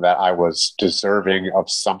thinking that I was deserving of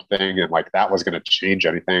something and like that was going to change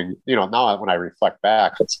anything. Now when I reflect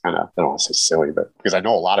back, it's kind of, I don't want to say silly, but because I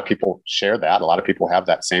know a lot of people share that. A lot of people have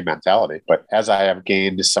that same mentality. But as I have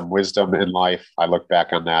gained some wisdom in life, I look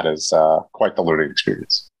back on that as quite the learning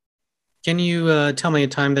experience. Can you tell me a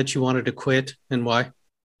time that you wanted to quit and why?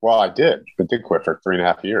 Well, I did quit for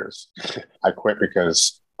 3.5 years. I quit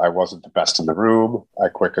because I wasn't the best in the room. I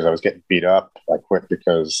quit because I was getting beat up. I quit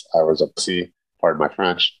because I was a pussy, pardon my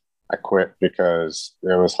French. I quit because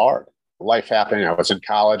it was hard. Life happened. I was in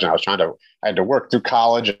college and I had to work through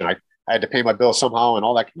college and I had to pay my bills somehow and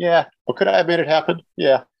all that. Yeah. Well, could I have made it happen?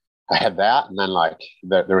 Yeah. I had that. And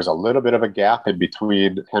then there was a little bit of a gap in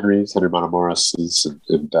between Henry Matamoros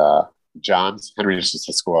and John's. Henry's is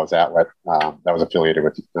the school I was at that was affiliated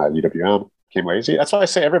with UWM. Became lazy. That's why I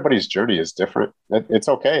say everybody's journey is different. It's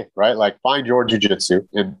okay, right? Like find your jiu-jitsu.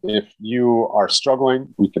 And if you are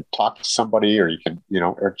struggling, you can talk to somebody or you can,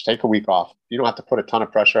 or take a week off. You don't have to put a ton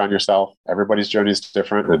of pressure on yourself. Everybody's journey is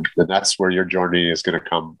different. And that's where your journey is going to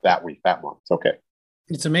come that week, that month. It's okay.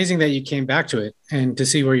 It's amazing that you came back to it and to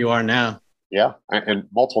see where you are now. Yeah. And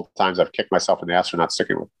multiple times I've kicked myself in the ass for not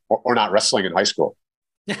sticking with or not wrestling in high school.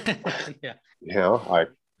 Yeah.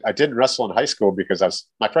 I didn't wrestle in high school because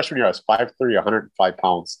my freshman year, I was 5'3", 105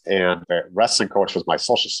 pounds. And the wrestling coach was my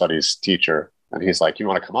social studies teacher. And he's like, you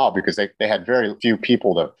want to come out? Because they had very few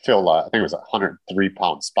people to fill, I think it was a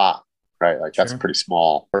 103-pound spot, right? Like that's a pretty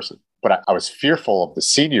small person. But I was fearful of the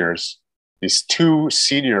seniors, these two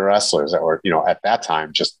senior wrestlers that were, at that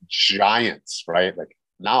time, just giants, right? Like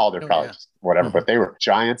now they're probably just whatever, but they were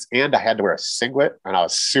giants. And I had to wear a singlet. And I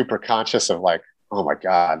was super conscious of like, oh my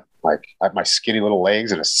God, like I have my skinny little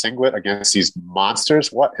legs and a singlet against these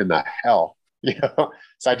monsters. What in the hell?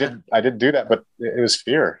 So I didn't do that, but it was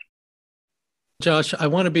fear. Josh, I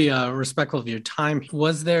want to be respectful of your time.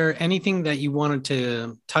 Was there anything that you wanted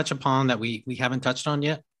to touch upon that we haven't touched on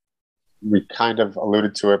yet? We kind of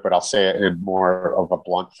alluded to it, but I'll say it in more of a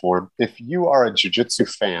blunt form. If you are a jiu-jitsu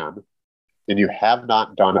fan and you have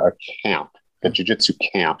not done a jiu-jitsu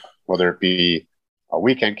camp, whether it be a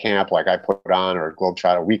weekend camp like I put on, or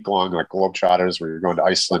a week long like Globetrotters where you're going to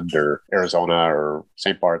Iceland or Arizona or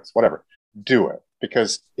St. Bart's, whatever, do it.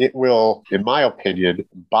 because it will, in my opinion,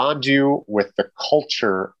 bond you with the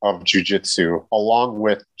culture of jiu-jitsu along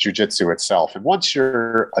with jiu-jitsu itself. And once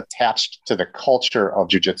you're attached to the culture of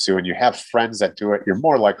jiu-jitsu and you have friends that do it, you're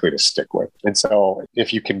more likely to stick with. And so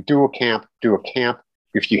if you can do a camp, do a camp.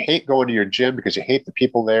 If you hate going to your gym because you hate the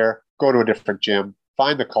people there, go to a different gym.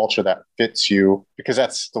 Find the culture that fits you, because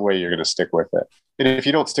that's the way you're going to stick with it. And if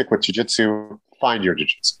you don't stick with jiu-jitsu, find your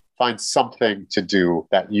jiu-jitsu. Find something to do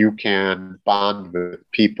that you can bond with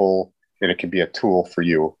people, and it can be a tool for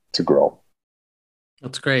you to grow.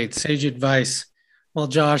 That's great. Sage advice. Well,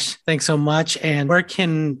 Josh, thanks so much. And where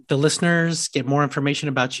can the listeners get more information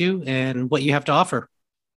about you and what you have to offer?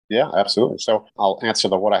 Yeah, absolutely. So I'll answer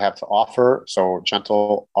the what I have to offer. So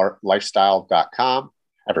gentleartlifestyle.com.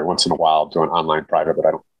 Every once in a while, I'll do an online private, but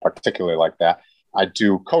I don't particularly like that. I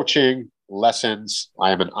do coaching, lessons.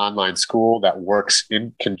 I am an online school that works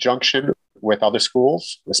in conjunction with other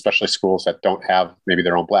schools, especially schools that don't have maybe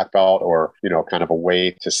their own black belt or, kind of a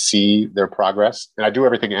way to see their progress. And I do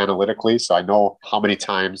everything analytically. So I know how many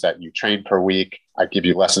times that you train per week. I give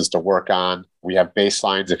you lessons to work on. We have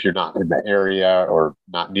baselines if you're not in the area or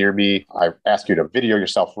not near me. I ask you to video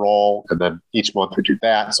yourself roll, and then each month we do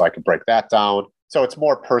that so I can break that down. So it's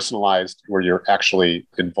more personalized where you're actually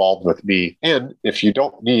involved with me. And if you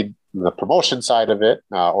don't need the promotion side of it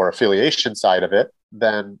or affiliation side of it,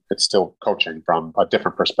 then it's still coaching from a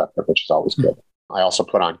different perspective, which is always good. I also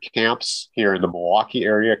put on camps here in the Milwaukee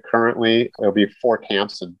area currently. There'll be 4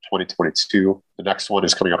 camps in 2022. The next one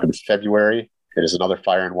is coming up in February. It is another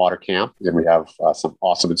fire and water camp. And we have some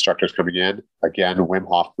awesome instructors coming in. Again, Wim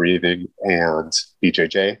Hof breathing and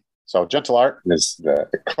BJJ. So Gentle Art is the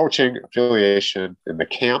coaching, affiliation, and the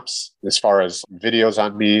camps. As far as videos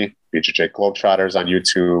on me, BJJ Globetrotters on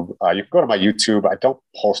YouTube. You can go to my YouTube. I don't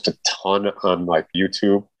post a ton on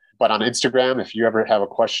YouTube, but on Instagram, if you ever have a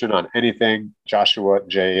question on anything, Joshua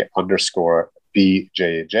J_BJJ.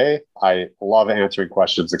 I love answering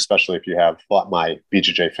questions, especially if you have my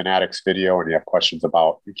BJJ Fanatics video and you have questions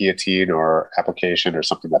about guillotine or application or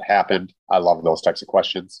something that happened. I love those types of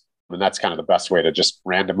questions. And that's kind of the best way to just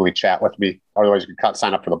randomly chat with me. Otherwise, you can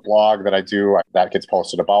sign up for the blog that I do. That gets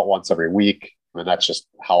posted about once every week. And that's just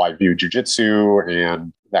how I view jiu-jitsu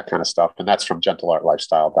and that kind of stuff. And that's from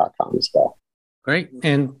gentleartlifestyle.com as well. Great.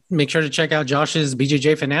 And make sure to check out Josh's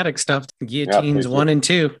BJJ Fanatic stuff, Guillotines 1 and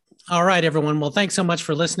 2. All right, everyone. Well, thanks so much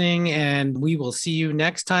for listening, and we will see you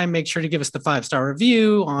next time. Make sure to give us the 5-star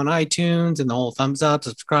review on iTunes and the whole thumbs up,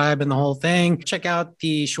 subscribe, and the whole thing. Check out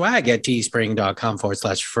the swag at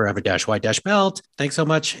teespring.com/forever-white-belt. Thanks so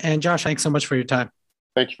much. And Josh, thanks so much for your time.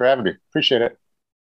 Thank you for having me. Appreciate it.